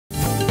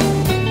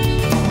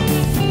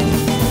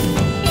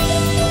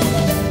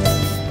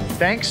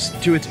Thanks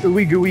to its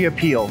ooey-gooey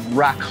appeal,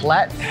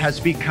 raclette has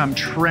become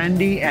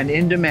trendy and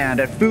in demand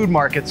at food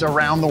markets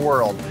around the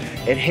world.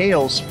 It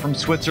hails from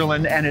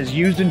Switzerland and is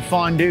used in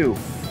fondue.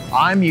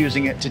 I'm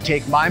using it to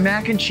take my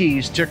mac and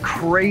cheese to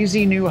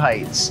crazy new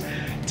heights.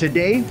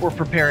 Today, we're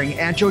preparing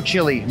Ancho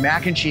chili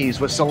mac and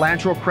cheese with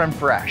cilantro creme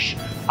fraiche.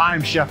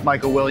 I'm Chef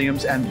Michael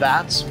Williams, and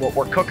that's what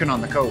we're cooking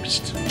on the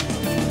coast.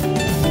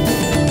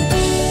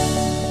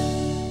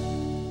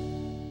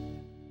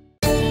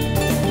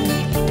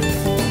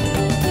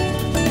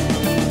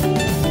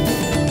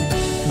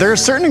 There are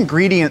certain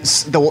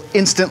ingredients that will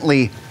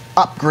instantly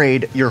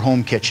upgrade your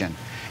home kitchen.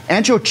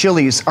 Ancho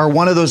chilies are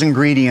one of those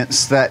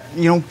ingredients that,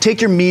 take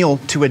your meal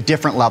to a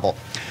different level.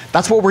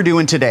 That's what we're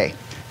doing today.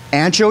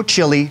 Ancho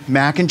chili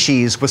mac and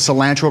cheese with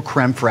cilantro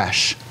creme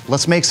fraiche.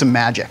 Let's make some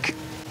magic.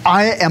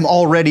 I am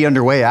already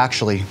underway,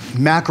 actually.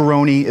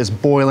 Macaroni is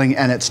boiling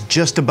and it's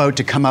just about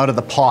to come out of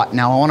the pot.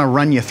 Now I want to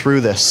run you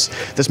through this.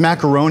 This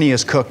macaroni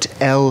is cooked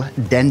al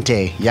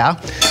dente, yeah?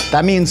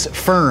 That means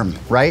firm,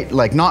 right?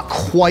 Like not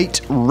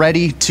quite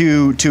ready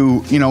to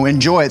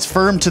enjoy. It's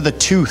firm to the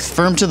tooth,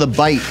 firm to the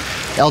bite.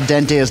 Al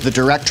dente is the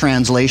direct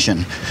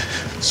translation.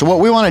 So what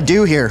we want to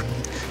do here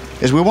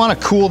is we want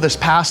to cool this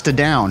pasta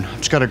down.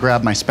 Just got to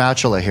grab my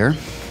spatula here.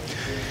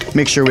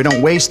 Make sure we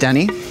don't waste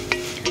any.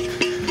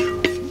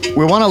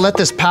 We want to let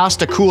this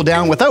pasta cool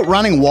down without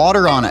running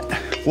water on it.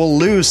 We'll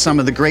lose some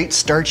of the great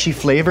starchy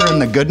flavor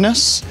and the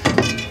goodness.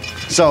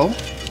 So,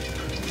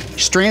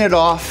 strain it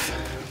off,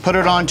 put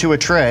it onto a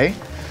tray.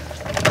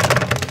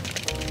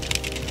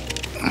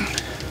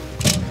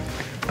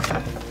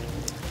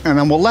 And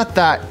then we'll let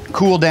that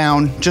cool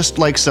down just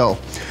like so.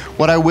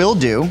 What I will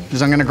do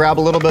is I'm going to grab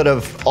a little bit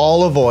of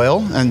olive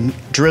oil and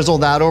drizzle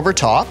that over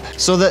top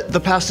so that the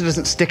pasta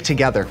doesn't stick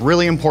together.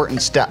 Really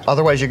important step.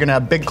 Otherwise you're going to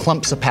have big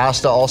clumps of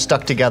pasta all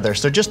stuck together.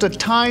 So just a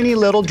tiny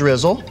little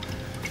drizzle,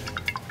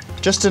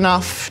 just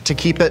enough to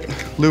keep it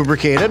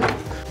lubricated.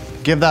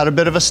 Give that a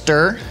bit of a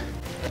stir.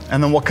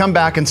 And then we'll come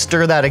back and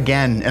stir that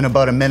again in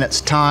about a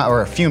minute's time,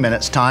 or a few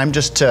minutes time,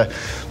 just to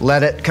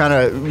let it kind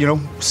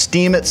of,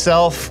 steam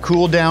itself,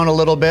 cool down a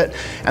little bit.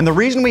 And the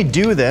reason we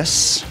do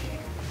this,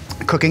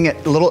 cooking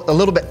it a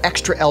little bit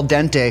extra al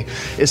dente,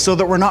 is so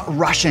that we're not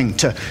rushing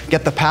to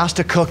get the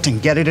pasta cooked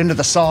and get it into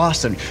the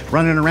sauce and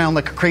running around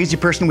like a crazy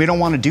person. We don't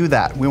want to do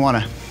that. We want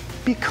to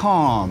be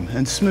calm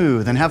and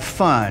smooth and have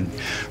fun,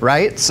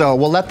 right? So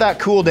we'll let that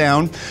cool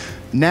down.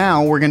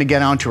 Now we're going to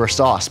get onto our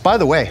sauce. By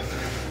the way,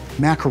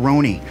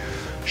 macaroni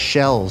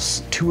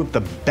shells, two of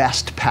the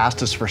best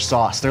pastas for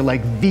sauce. They're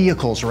like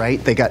vehicles,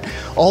 right? They got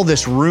all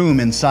this room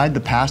inside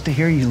the pasta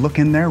here. You look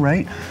in there,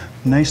 right?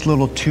 Nice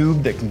little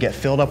tube that can get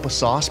filled up with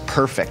sauce.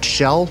 Perfect.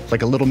 Shell,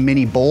 like a little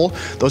mini bowl.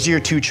 Those are your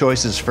two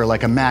choices for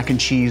like a mac and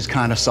cheese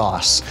kind of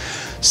sauce.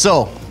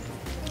 So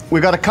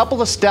we've got a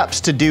couple of steps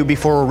to do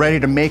before we're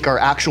ready to make our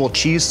actual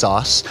cheese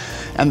sauce.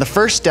 And the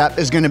first step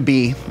is going to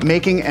be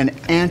making an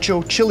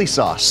ancho chili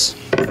sauce.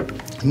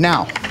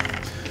 Now,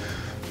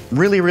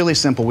 really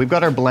simple. We've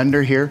got our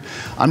blender here.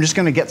 I'm just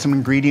going to get some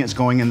ingredients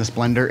going in this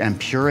blender and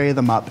puree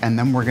them up, and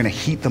then we're going to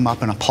heat them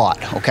up in a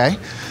pot, okay?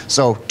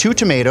 So 2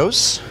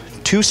 tomatoes,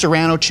 2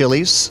 serrano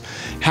chilies,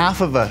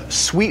 half of a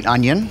sweet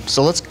onion.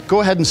 So let's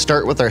go ahead and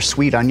start with our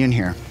sweet onion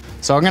here.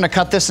 So I'm going to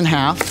cut this in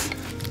half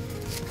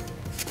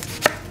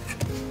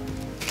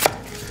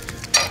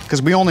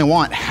because we only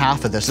want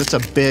half of this. It's a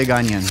big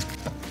onion.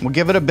 We'll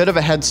give it a bit of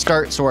a head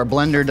start so our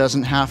blender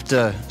doesn't have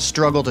to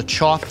struggle to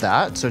chop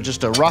that. So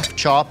just a rough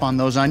chop on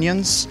those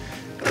onions,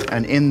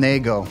 and in they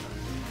go.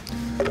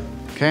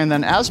 Okay, and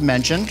then as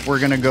mentioned, we're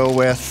going to go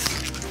with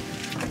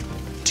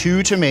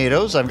 2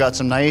 tomatoes. I've got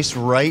some nice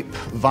ripe,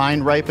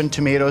 vine-ripened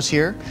tomatoes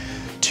here.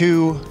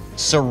 2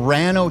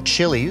 serrano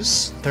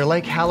chilies. They're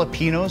like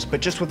jalapenos, but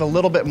just with a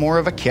little bit more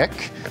of a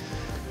kick.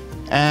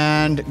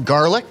 And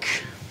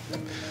garlic.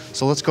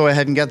 So let's go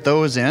ahead and get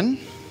those in.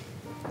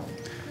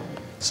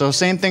 So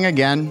same thing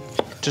again,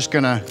 just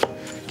gonna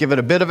give it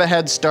a bit of a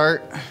head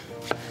start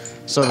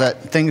so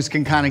that things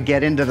can kind of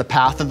get into the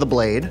path of the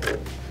blade.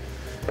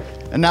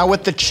 And now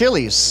with the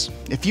chilies,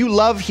 if you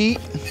love heat,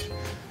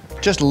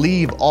 just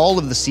leave all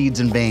of the seeds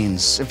and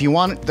veins. If you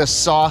want the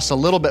sauce a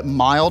little bit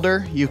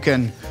milder, you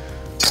can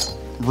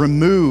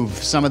remove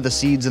some of the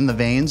seeds and the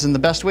veins. And the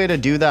best way to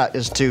do that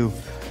is to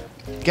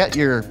get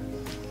your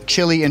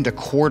chili into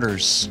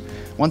quarters.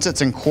 Once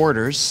it's in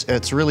quarters,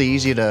 it's really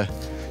easy to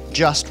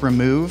just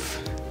remove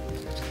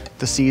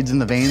the seeds and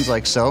the veins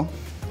like so.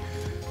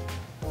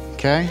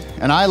 Okay,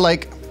 and I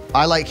like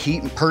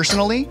heat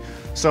personally,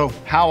 so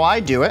how I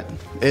do it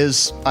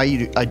is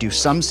I do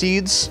some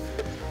seeds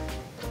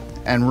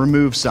and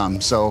remove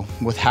some. So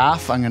with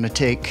half I'm going to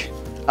take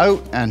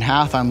out and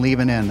half I'm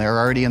leaving in. They're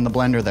already in the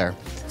blender there.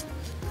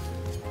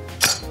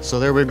 So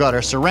there we've got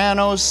our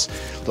serranos,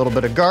 a little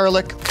bit of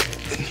garlic,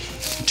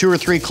 2 or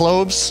 3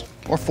 cloves,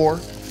 or 4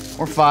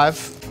 or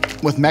 5.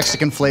 With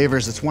Mexican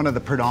flavors, it's one of the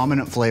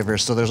predominant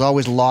flavors, so there's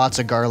always lots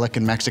of garlic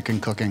in Mexican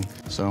cooking.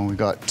 So we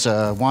got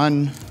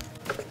 1,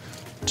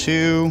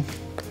 2,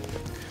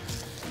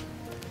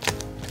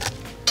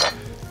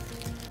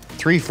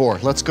 3, 4.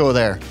 Let's go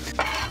there.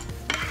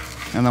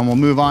 And then we'll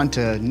move on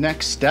to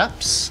next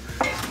steps.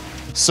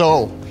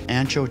 So,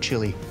 ancho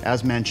chili,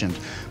 as mentioned.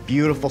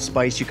 Beautiful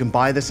spice. You can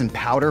buy this in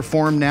powder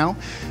form now.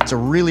 It's a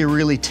really,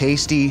 really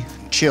tasty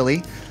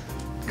chili.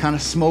 Kind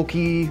of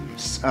smoky,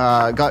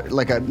 got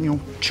like a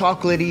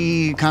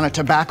chocolatey kind of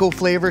tobacco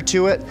flavor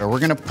to it. We're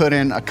gonna put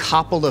in a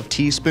couple of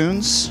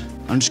teaspoons.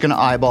 I'm just gonna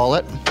eyeball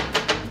it.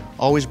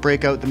 Always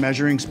break out the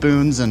measuring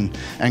spoons and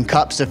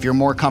cups if you're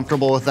more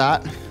comfortable with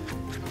that.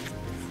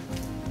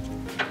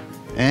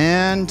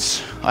 And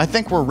I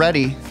think we're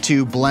ready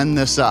to blend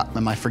this up.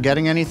 Am I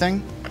forgetting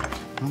anything?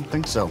 I don't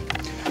think so.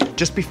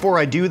 Just before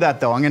I do that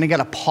though, I'm gonna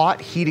get a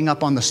pot heating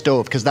up on the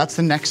stove because that's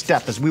the next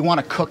step is we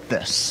wanna cook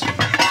this.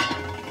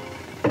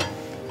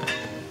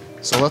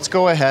 So let's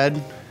go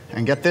ahead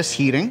and get this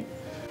heating.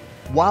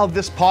 While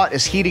this pot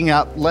is heating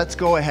up, let's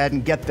go ahead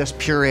and get this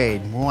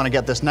pureed. We wanna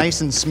get this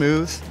nice and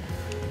smooth.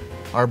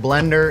 Our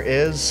blender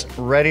is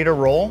ready to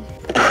roll.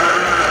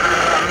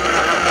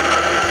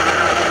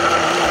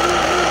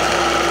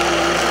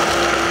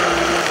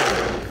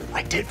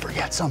 I did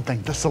forget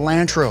something, the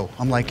cilantro.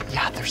 I'm like,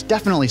 yeah, there's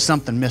definitely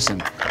something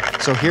missing.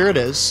 So here it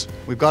is.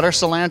 We've got our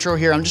cilantro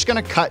here. I'm just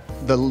gonna cut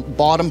the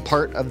bottom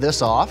part of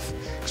this off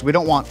because we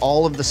don't want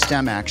all of the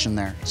stem action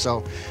there.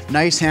 So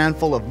nice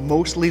handful of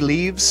mostly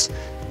leaves.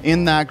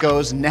 In that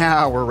goes.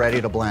 Now we're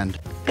ready to blend.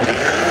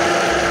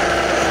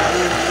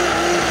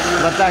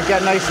 Let that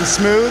get nice and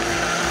smooth.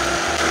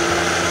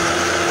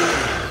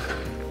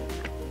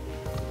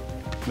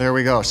 There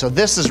we go. So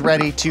this is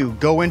ready to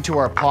go into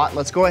our pot.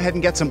 Let's go ahead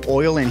and get some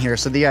oil in here.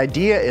 So the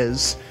idea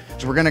is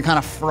we're gonna kind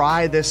of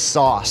fry this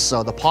sauce.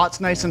 So the pot's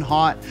nice and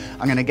hot.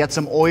 I'm gonna get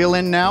some oil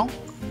in now.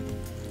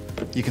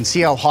 You can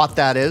see how hot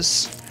that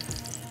is.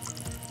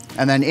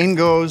 And then in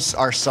goes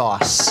our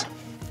sauce.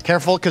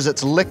 Careful, because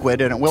it's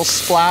liquid and it will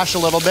splash a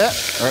little bit,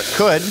 or it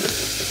could.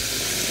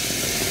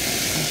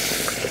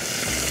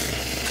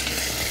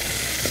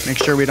 Make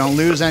sure we don't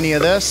lose any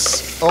of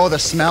this. Oh, the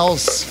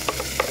smells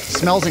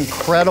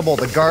incredible.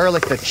 The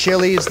garlic, the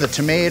chilies, the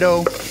tomato.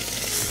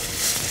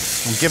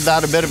 We'll give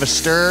that a bit of a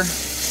stir.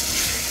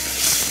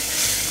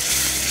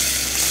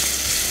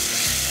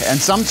 And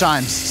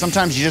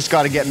sometimes you just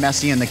got to get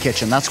messy in the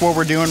kitchen. That's what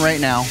we're doing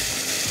right now.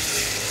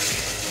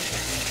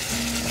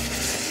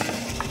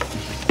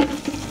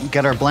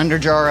 Get our blender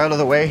jar out of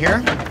the way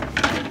here.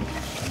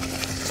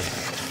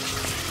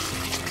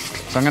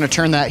 So I'm going to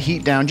turn that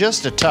heat down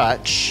just a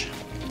touch.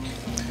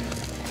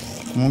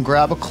 And we'll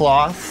grab a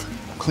cloth,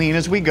 clean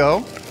as we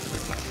go.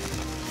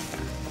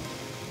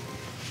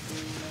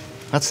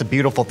 That's the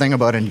beautiful thing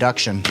about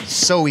induction. It's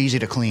so easy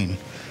to clean.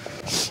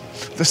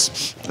 The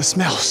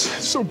smell's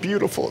so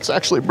beautiful. It's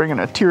actually bringing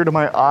a tear to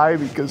my eye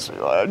because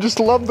I just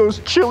love those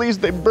chilies.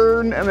 They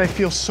burn and they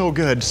feel so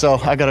good. So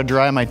I got to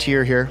dry my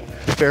tear here.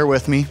 Bear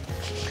with me.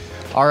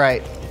 All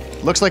right,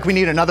 looks like we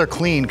need another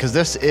clean because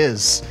this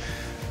is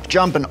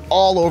jumping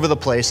all over the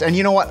place. And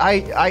you know what,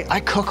 I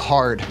cook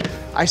hard.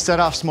 I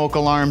set off smoke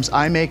alarms,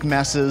 I make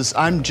messes.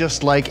 I'm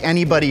just like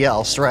anybody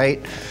else,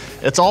 right?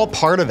 It's all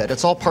part of it.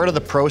 It's all part of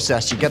the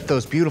process. You get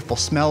those beautiful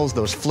smells,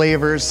 those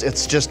flavors.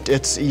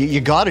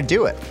 You gotta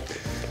do it.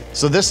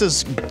 So this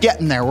is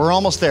getting there, we're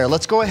almost there.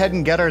 Let's go ahead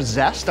and get our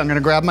zest. I'm gonna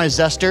grab my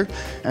zester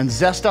and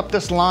zest up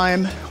this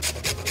lime.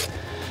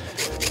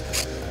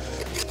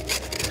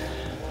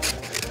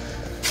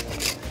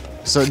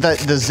 So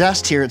the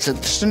zest here, it's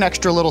just an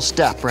extra little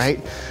step, right?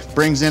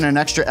 Brings in an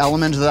extra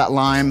element of that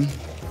lime.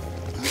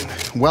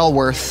 Well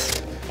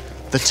worth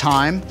the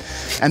time.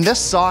 And this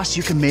sauce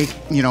you can make,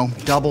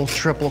 double,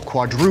 triple,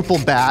 quadruple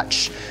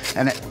batch,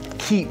 and it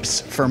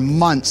keeps for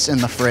months in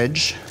the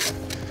fridge.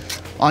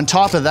 On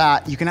top of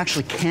that, you can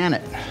actually can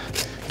it.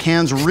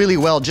 Cans really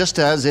well just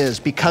as is.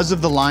 Because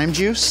of the lime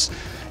juice,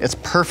 it's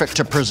perfect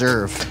to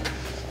preserve.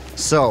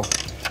 So,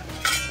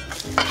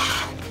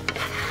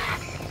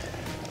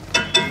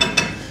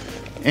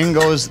 in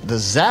goes the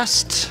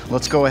zest.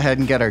 Let's go ahead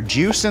and get our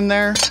juice in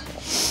there.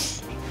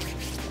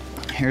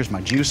 Here's my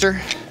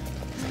juicer.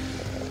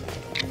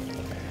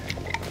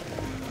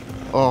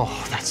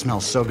 Oh, that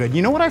smells so good.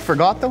 You know what I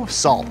forgot though?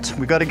 Salt.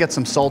 We gotta get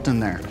some salt in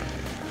there.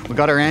 We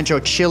got our Ancho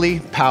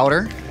chili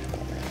powder.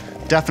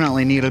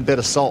 Definitely need a bit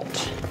of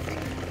salt.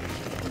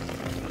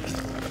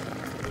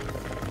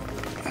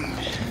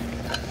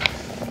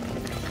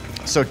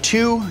 So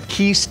 2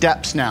 key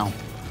steps now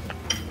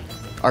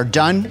are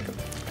done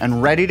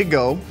and ready to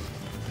go.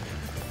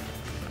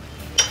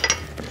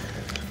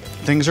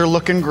 Things are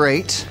looking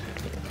great.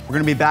 We're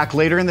gonna be back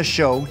later in the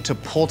show to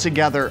pull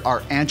together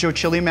our Ancho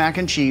chili mac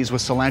and cheese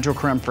with cilantro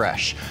creme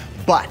fraiche.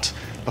 But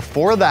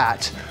before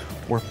that,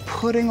 we're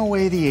putting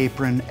away the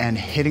apron and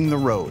hitting the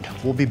road.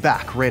 We'll be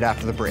back right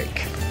after the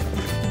break.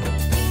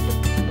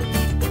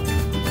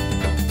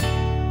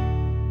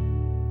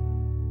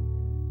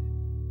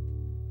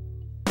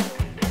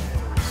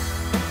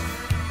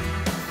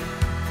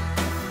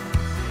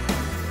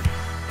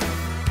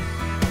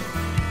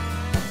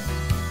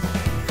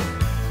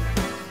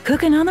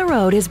 Cookin' on the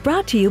Road is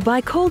brought to you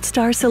by Cold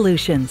Star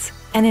Solutions.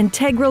 an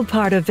integral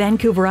part of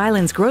Vancouver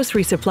Island's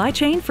grocery supply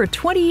chain for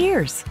 20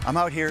 years. I'm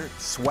out here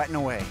sweating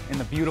away in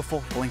the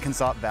beautiful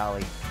Blenkinsop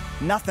Valley.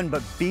 Nothing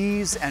but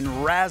bees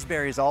and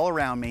raspberries all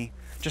around me.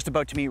 Just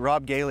about to meet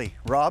Rob Galey.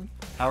 Rob,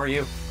 how are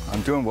you?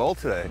 I'm doing well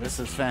today. This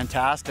is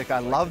fantastic. I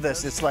love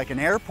this. It's like an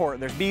airport.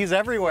 There's bees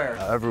everywhere.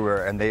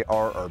 Everywhere, and they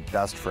are our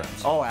best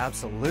friends. Oh,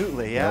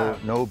 absolutely, yeah.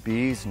 No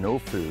bees, no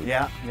food.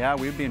 Yeah,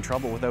 we'd be in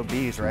trouble without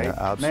bees, right?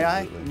 Yeah,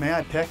 absolutely. May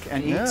I pick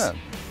and eat? Yeah,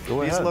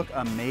 go ahead. These look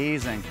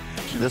amazing.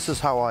 This is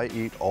how I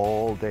eat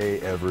all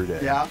day, every day.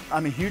 Yeah,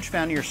 I'm a huge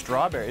fan of your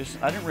strawberries.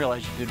 I didn't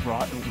realize you did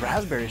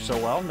raspberries so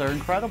well. They're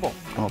incredible.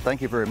 Well,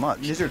 thank you very much.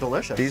 These are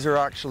delicious. These are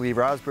actually,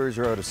 raspberries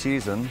are out of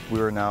season. We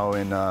are now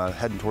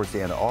heading towards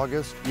the end of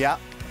August. Yeah.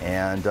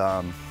 And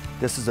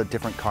this is a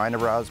different kind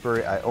of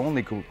raspberry. I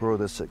only grow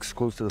this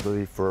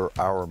exclusively for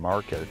our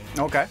market.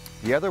 Okay.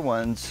 The other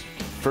ones,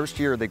 first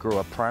year they grow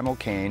a primal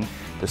cane.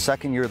 The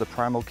second year the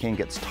primal cane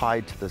gets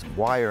tied to this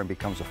wire and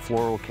becomes a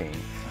floral cane,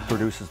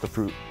 produces the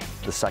fruit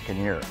the second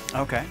year.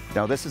 Okay.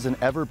 Now this is an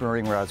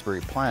ever-bearing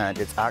raspberry plant.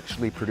 It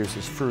actually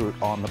produces fruit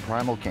on the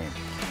primal cane.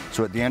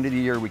 So at the end of the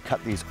year we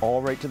cut these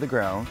all right to the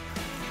ground,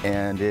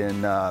 and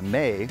in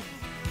May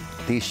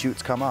these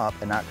shoots come up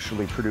and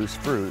actually produce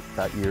fruit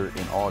that year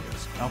in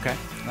August. Okay,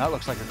 that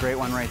looks like a great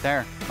one right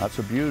there. That's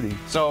a beauty.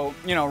 So,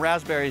 you know,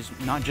 raspberries,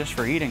 not just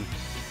for eating,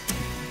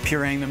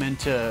 pureeing them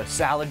into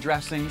salad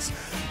dressings,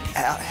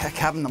 heck,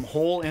 having them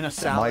whole in a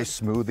salad. Nice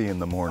smoothie in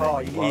the morning. Oh,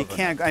 you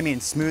can't, I mean,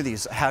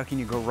 smoothies, how can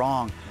you go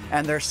wrong?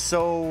 And they're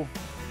so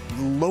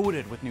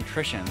loaded with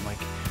nutrition, like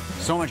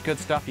so much good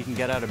stuff you can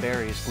get out of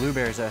berries.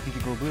 Blueberries, I think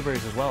you grow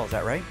blueberries as well, is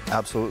that right?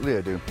 Absolutely,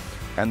 I do.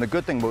 And the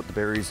good thing about the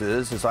berries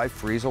is I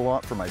freeze a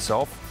lot for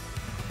myself.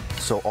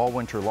 So all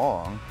winter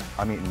long,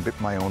 I'm eating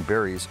my own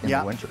berries in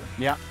the winter.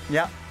 Yeah.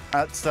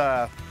 That's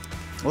a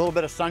little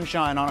bit of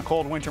sunshine on a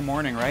cold winter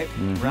morning, right?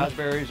 Mm-hmm.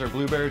 Raspberries or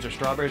blueberries or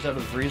strawberries out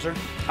of the freezer.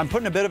 I'm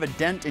putting a bit of a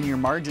dent in your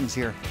margins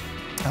here.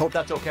 I hope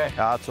that's okay.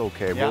 That's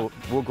okay. Yeah.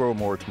 We'll grow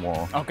more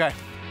tomorrow. Okay.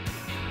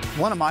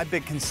 One of my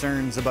big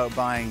concerns about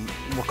buying,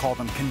 we'll call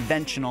them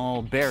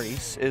conventional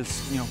berries,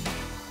 is, you know,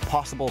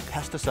 possible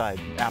pesticide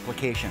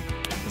application.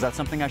 Is that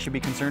something I should be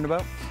concerned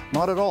about?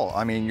 Not at all.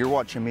 I mean, you're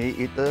watching me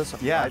eat this.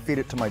 Yeah. I feed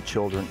it to my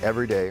children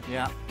every day.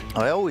 Yeah.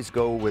 I always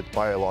go with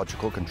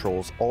biological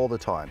controls all the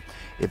time.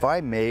 If I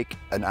make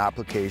an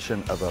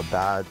application of a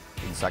bad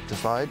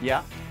insecticide,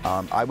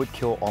 I would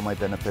kill all my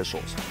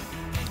beneficials.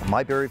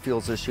 My berry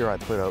fields this year, I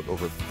put out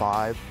over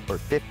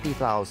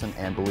 50,000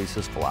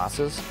 Ambuloesis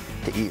phalacis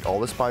to eat all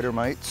the spider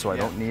mites, so I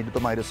don't need the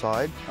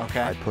miticide.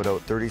 Okay. I put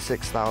out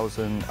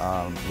 36,000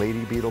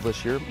 lady beetle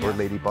this year, or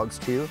ladybugs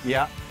too,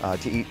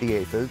 to eat the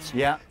aphids.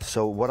 Yeah.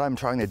 So what I'm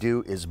trying to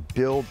do is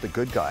build the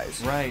good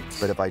guys. Right.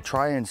 But if I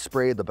try and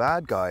spray the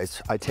bad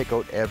guys, I take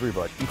out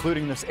everybody.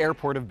 Including this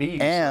airport of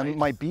bees. And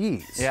my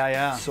bees.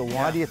 Yeah. So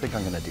why do you think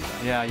I'm gonna do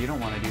that? Yeah, you don't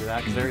want to do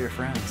that because they're your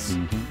friends.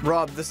 Mm-hmm.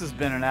 Rob, this has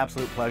been an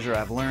absolute pleasure.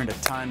 I've learned a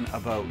ton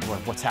about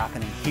what's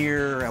happening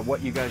here and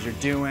what you guys are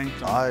doing.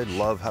 I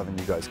love having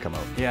you guys come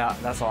out. Yeah,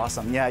 that's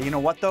awesome. Yeah, you know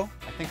what though?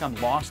 I think I'm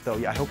lost though.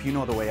 I hope you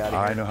know the way out of here.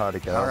 I know how to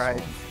get out. All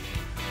right.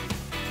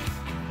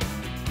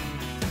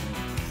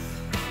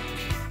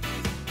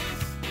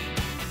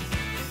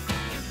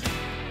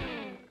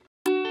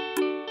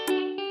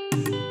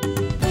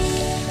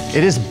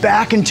 It is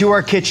back into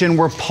our kitchen.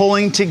 We're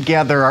pulling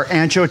together our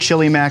Ancho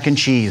chili mac and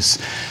cheese.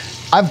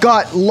 I've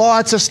got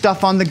lots of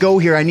stuff on the go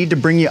here. I need to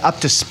bring you up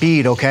to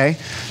speed, okay?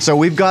 So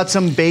we've got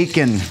some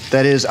bacon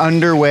that is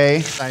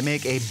underway. I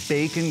make a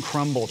bacon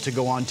crumble to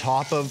go on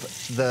top of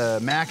the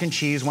mac and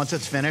cheese. Once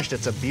it's finished,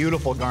 it's a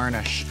beautiful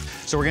garnish.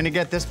 So we're gonna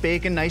get this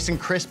bacon nice and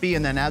crispy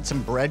and then add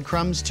some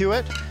breadcrumbs to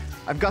it.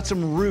 I've got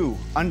some roux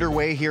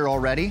underway here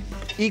already.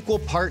 Equal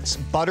parts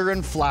butter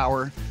and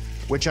flour,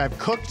 which I've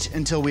cooked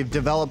until we've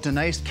developed a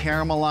nice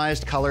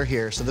caramelized color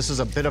here. So this is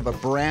a bit of a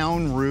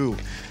brown roux.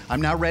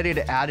 I'm now ready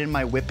to add in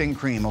my whipping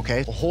cream,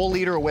 okay? A whole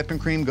liter of whipping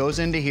cream goes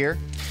into here.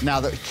 Now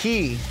the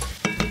key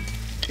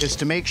is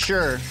to make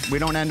sure we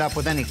don't end up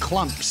with any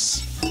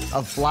clumps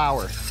of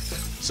flour.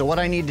 So what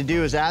I need to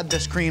do is add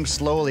this cream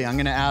slowly. I'm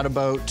gonna add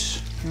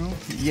about,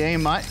 yay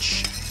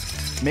much.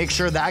 Make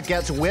sure that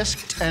gets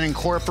whisked and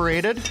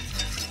incorporated.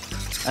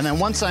 And then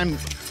once I'm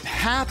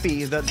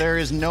happy that there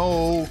is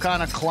no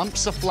kind of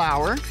clumps of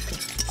flour,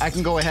 I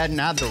can go ahead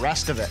and add the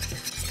rest of it.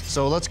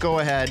 So let's go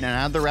ahead and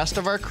add the rest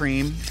of our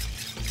cream.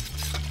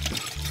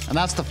 And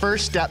that's the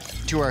first step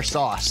to our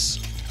sauce.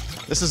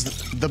 This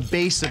is the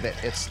base of it.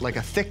 It's like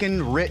a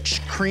thickened,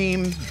 rich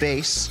cream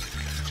base,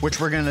 which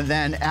we're gonna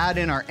then add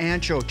in our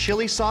Ancho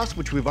chili sauce,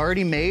 which we've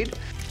already made.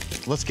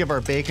 Let's give our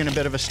bacon a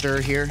bit of a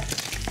stir here.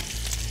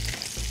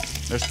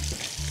 There's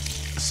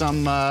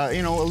some, a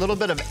little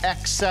bit of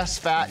excess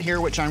fat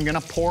here, which I'm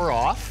gonna pour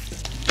off.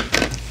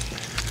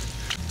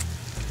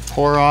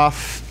 Pour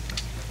off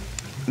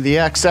the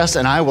excess,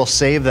 and I will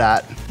save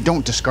that.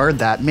 Don't discard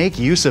that, make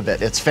use of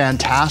it. It's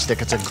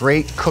fantastic, it's a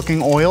great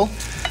cooking oil.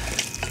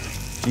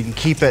 You can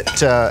keep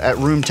it at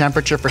room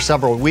temperature for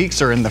several weeks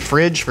or in the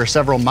fridge for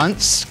several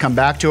months. Come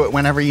back to it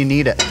whenever you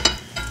need it.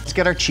 Let's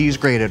get our cheese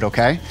grated,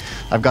 okay?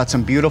 I've got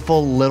some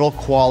beautiful little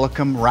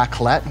Qualicum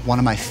raclette, one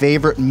of my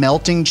favorite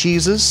melting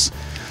cheeses.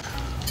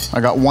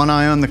 I got one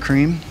eye on the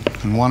cream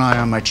and one eye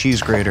on my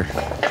cheese grater.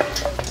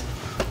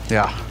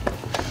 Yeah.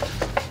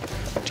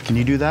 Can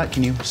you do that?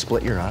 Can you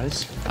split your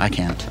eyes? I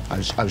can't. I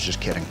was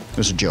just kidding. It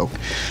was a joke.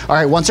 All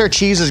right, once our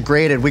cheese is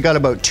grated, we got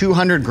about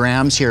 200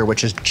 grams here,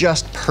 which is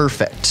just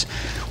perfect.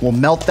 We'll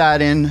melt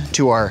that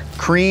into our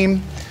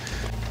cream.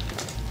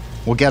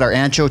 We'll get our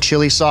ancho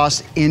chili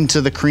sauce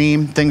into the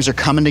cream. Things are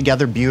coming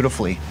together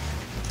beautifully.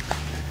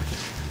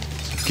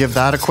 Give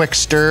that a quick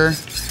stir.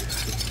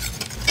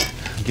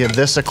 Give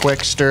this a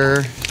quick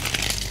stir.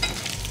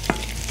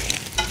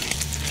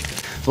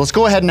 Let's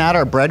go ahead and add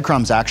our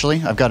breadcrumbs,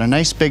 actually. I've got a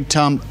nice big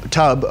tub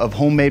of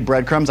homemade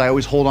breadcrumbs. I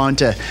always hold on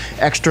to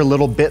extra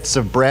little bits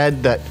of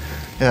bread that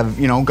have,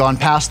 you know, gone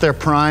past their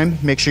prime.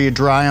 Make sure you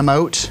dry them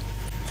out.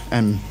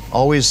 And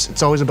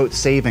it's always about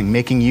saving,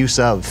 making use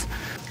of.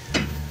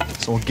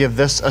 So we'll give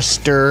this a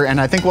stir.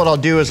 And I think what I'll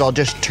do is I'll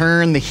just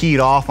turn the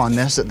heat off on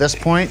this at this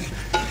point.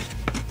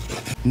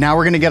 Now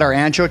we're gonna get our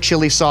ancho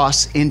chili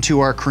sauce into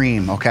our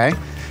cream, okay?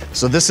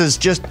 So this is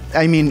just,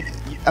 I mean,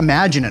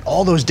 imagine it,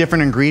 all those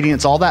different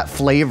ingredients, all that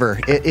flavor.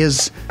 It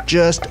is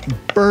just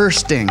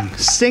bursting,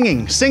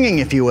 singing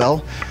if you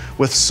will,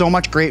 with so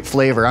much great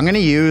flavor. I'm gonna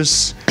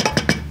use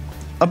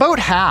about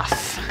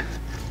half.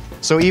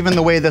 So even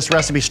the way this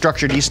recipe is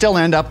structured, you still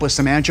end up with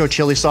some ancho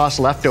chili sauce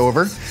left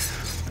over.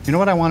 You know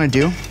what I wanna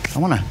do?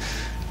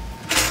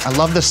 I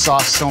love this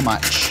sauce so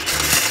much.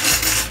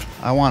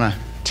 I wanna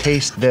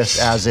taste this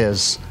as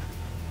is.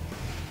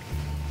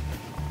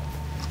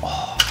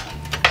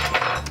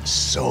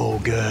 So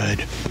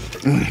good.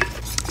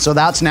 So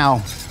that's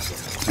now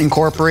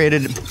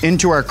incorporated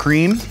into our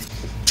cream.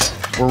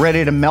 We're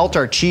ready to melt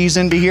our cheese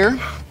into here.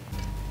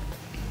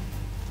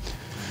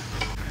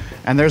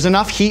 And there's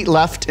enough heat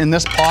left in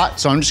this pot,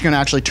 so I'm just gonna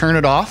actually turn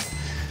it off.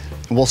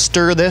 We'll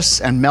stir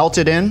this and melt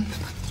it in.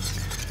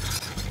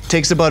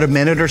 Takes about a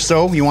minute or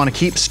so. You wanna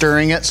keep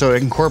stirring it so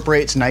it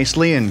incorporates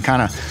nicely and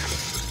kind of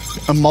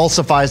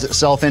emulsifies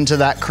itself into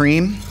that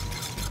cream.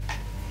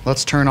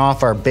 Let's turn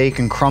off our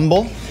bacon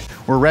crumble.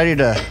 We're ready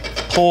to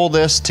pull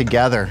this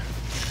together.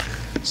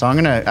 So I'm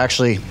gonna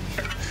actually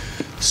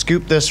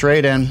scoop this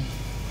right in.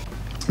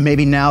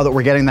 Maybe now that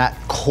we're getting that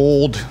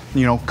cold,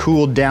 you know,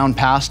 cooled down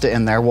pasta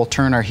in there, we'll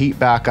turn our heat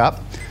back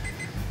up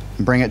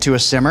and bring it to a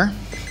simmer.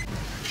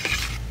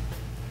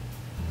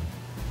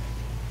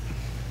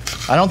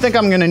 I don't think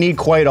I'm gonna need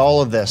quite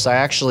all of this. I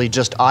actually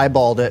just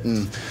eyeballed it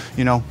and,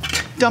 you know,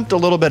 dumped a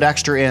little bit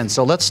extra in.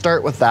 So let's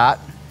start with that.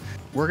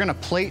 We're gonna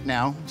plate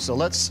now, so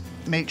let's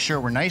make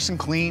sure we're nice and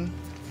clean.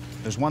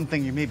 There's one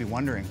thing you may be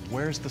wondering,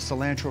 where's the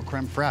cilantro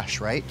creme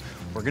fraiche, right?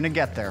 We're gonna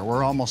get there,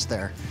 we're almost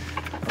there.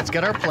 Let's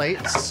get our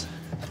plates.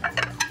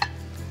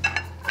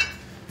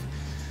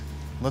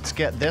 Let's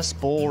get this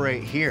bowl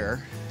right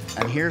here,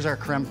 and here's our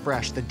creme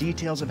fraiche. The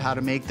details of how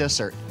to make this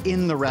are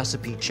in the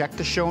recipe. Check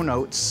the show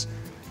notes.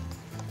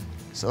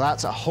 So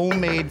that's a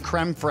homemade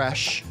creme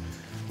fraiche,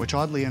 which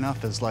oddly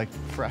enough is like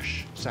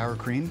fresh sour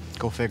cream.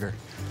 Go figure.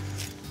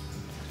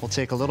 We'll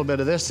take a little bit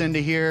of this into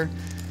here,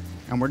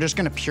 and we're just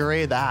gonna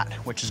puree that,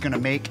 which is gonna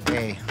make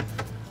a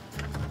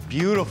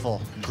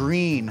beautiful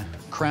green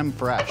creme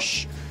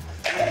fraiche.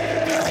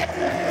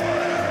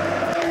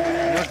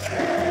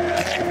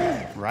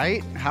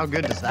 Right? How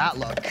good does that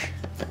look?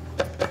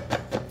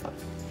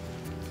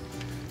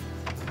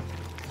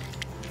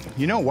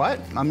 You know what?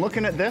 I'm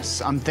looking at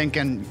this, I'm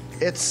thinking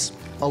it's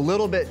a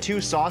little bit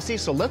too saucy,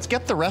 so let's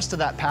get the rest of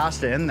that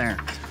pasta in there.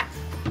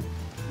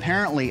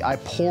 Apparently, I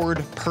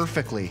poured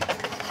perfectly.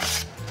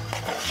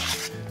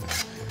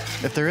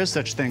 If there is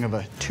such thing of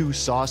a too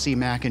saucy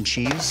mac and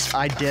cheese,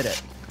 I did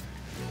it.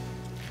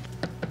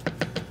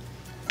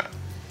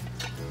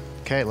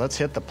 Okay, let's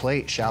hit the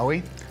plate, shall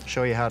we?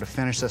 Show you how to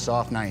finish this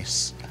off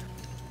nice.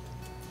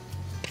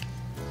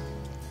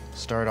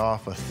 Start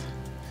off with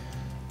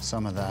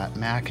some of that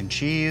mac and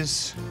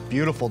cheese.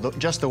 Beautiful,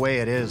 just the way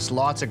it is.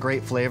 Lots of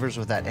great flavors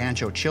with that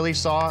ancho chili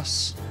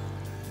sauce.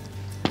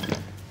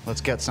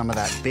 Let's get some of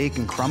that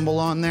bacon crumble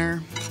on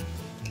there.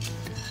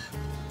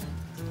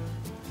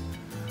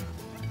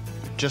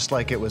 Just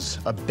like it was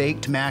a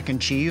baked mac and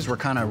cheese, we're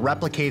kind of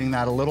replicating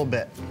that a little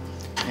bit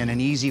in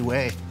an easy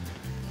way.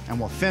 And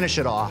we'll finish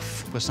it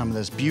off with some of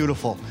this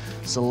beautiful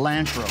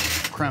cilantro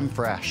creme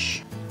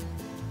fraiche.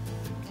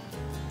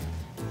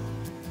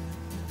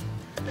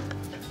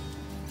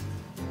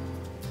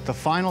 The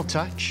final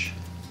touch,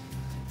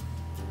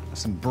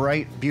 some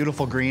bright,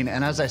 beautiful green.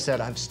 And as I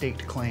said, I've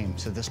staked claim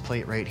to this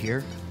plate right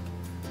here.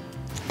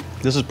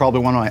 This is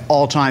probably one of my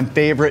all-time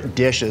favorite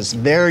dishes.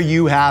 There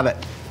you have it.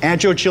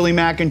 Ancho chili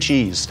mac and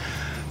cheese.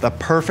 The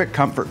perfect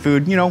comfort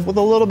food, you know, with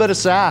a little bit of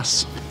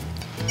sass.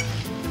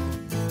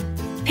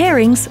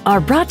 Pairings are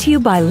brought to you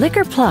by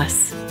Liquor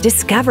Plus.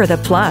 Discover the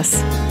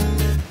plus.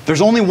 There's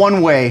only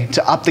one way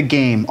to up the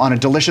game on a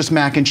delicious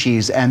mac and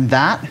cheese, and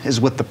that is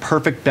with the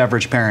perfect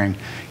beverage pairing.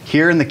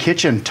 Here in the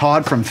kitchen,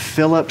 Todd from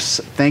Phillips,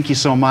 thank you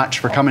so much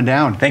for coming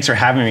down. Thanks for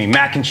having me.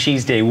 Mac and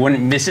cheese day,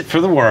 wouldn't miss it for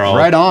the world.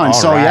 Right on. All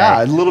so right.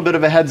 yeah, a little bit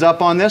of a heads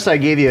up on this. I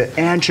gave you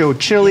ancho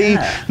chili,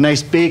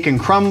 nice bacon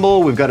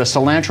crumble. We've got a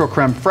cilantro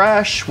creme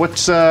fraiche.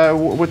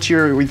 What's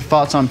your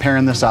thoughts on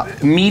pairing this up?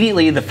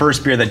 Immediately, the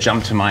first beer that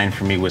jumped to mind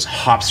for me was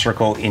Hop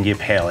Circle India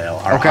Pale Ale,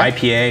 our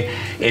IPA.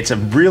 It's a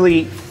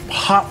really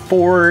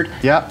hop-forward,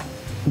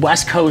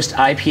 West Coast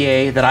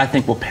IPA that I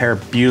think will pair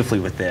beautifully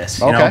with this.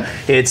 You know,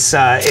 it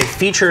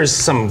features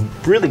some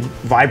really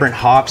vibrant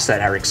hops that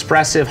are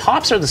expressive.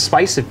 Hops are the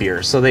spice of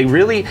beer, so they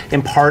really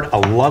impart a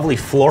lovely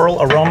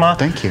floral aroma.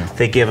 Thank you.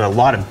 They give a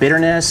lot of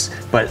bitterness,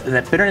 but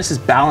that bitterness is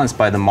balanced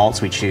by the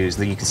malts we choose.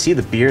 You can see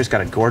the beer's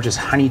got a gorgeous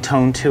honey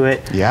tone to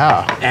it.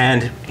 Yeah.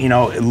 And you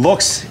know, it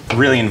looks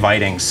really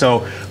inviting. So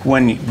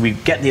when we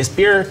get this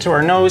beer to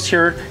our nose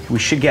here, we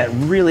should get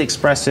really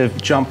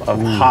expressive jump of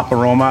hop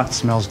aroma. It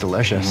smells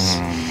delicious.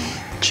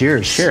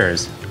 Cheers.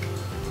 Cheers.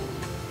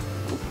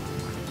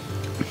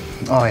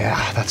 Oh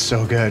yeah, that's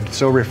so good.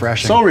 So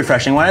refreshing. So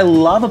refreshing. What I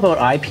love about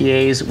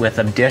IPAs with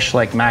a dish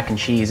like mac and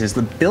cheese is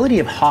the ability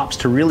of hops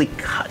to really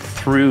cut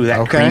through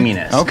that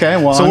creaminess.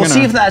 Okay, well, so we'll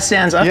see if that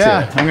stands up to it.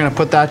 Yeah, I'm gonna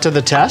put that to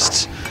the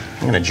test.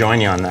 I'm gonna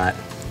join you on that.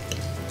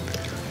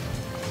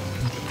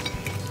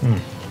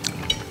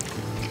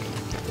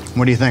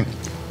 What do you think?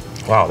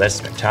 Wow, that's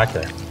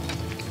spectacular.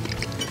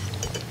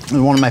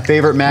 One of my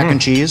favorite mac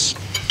and cheese.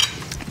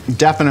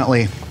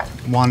 Definitely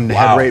wanted to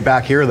head right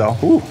back here though.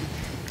 Ooh.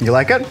 You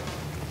like it?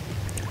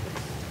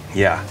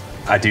 Yeah,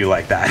 I do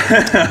like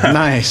that.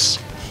 Nice.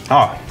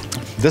 Oh,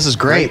 this is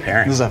great.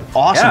 Pairing. This is an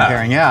awesome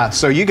pairing, yeah.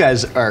 So you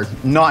guys are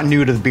not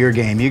new to the beer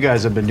game. You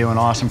guys have been doing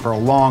awesome for a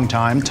long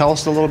time. Tell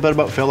us a little bit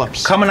about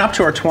Phillips. Coming up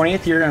to our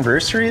 20th year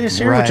anniversry this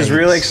year, which is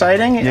really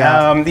exciting.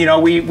 Yeah. You know,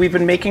 we've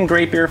been making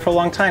great beer for a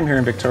long time here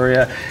in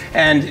Victoria,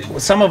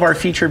 and some of our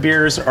feature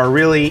beers are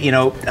really, you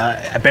know,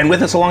 have been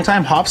with us a long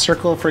time. Hop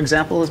Circle, for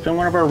example, has been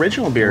one of our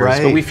original beers,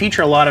 but we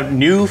feature a lot of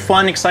new,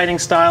 fun, exciting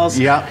styles.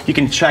 Yeah. You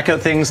can check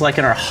out things like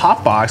in our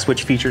Hop Box,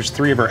 which features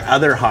 3 of our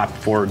other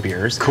hop-forward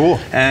beers. Cool.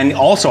 And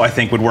also, I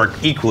think, would work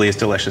equally as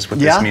delicious with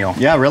this meal.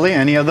 Yeah, really?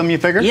 Any of them you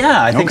figure?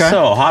 Yeah, I think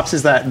so. Hops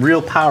is that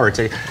real power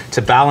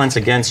to balance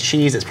against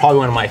cheese. It's probably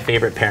one of my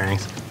favorite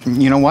pairings.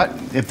 You know what?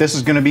 If this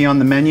is going to be on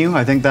the menu,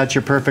 I think that's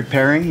your perfect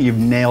pairing. You've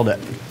nailed it.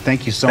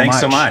 Thank you so much.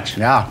 Thanks so much.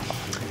 Yeah.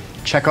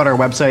 Check out our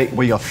website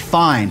where you'll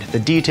find the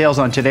details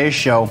on today's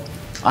show.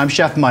 I'm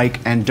Chef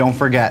Mike, and don't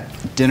forget,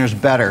 dinner's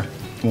better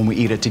when we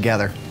eat it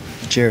together.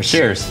 Cheers.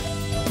 Cheers.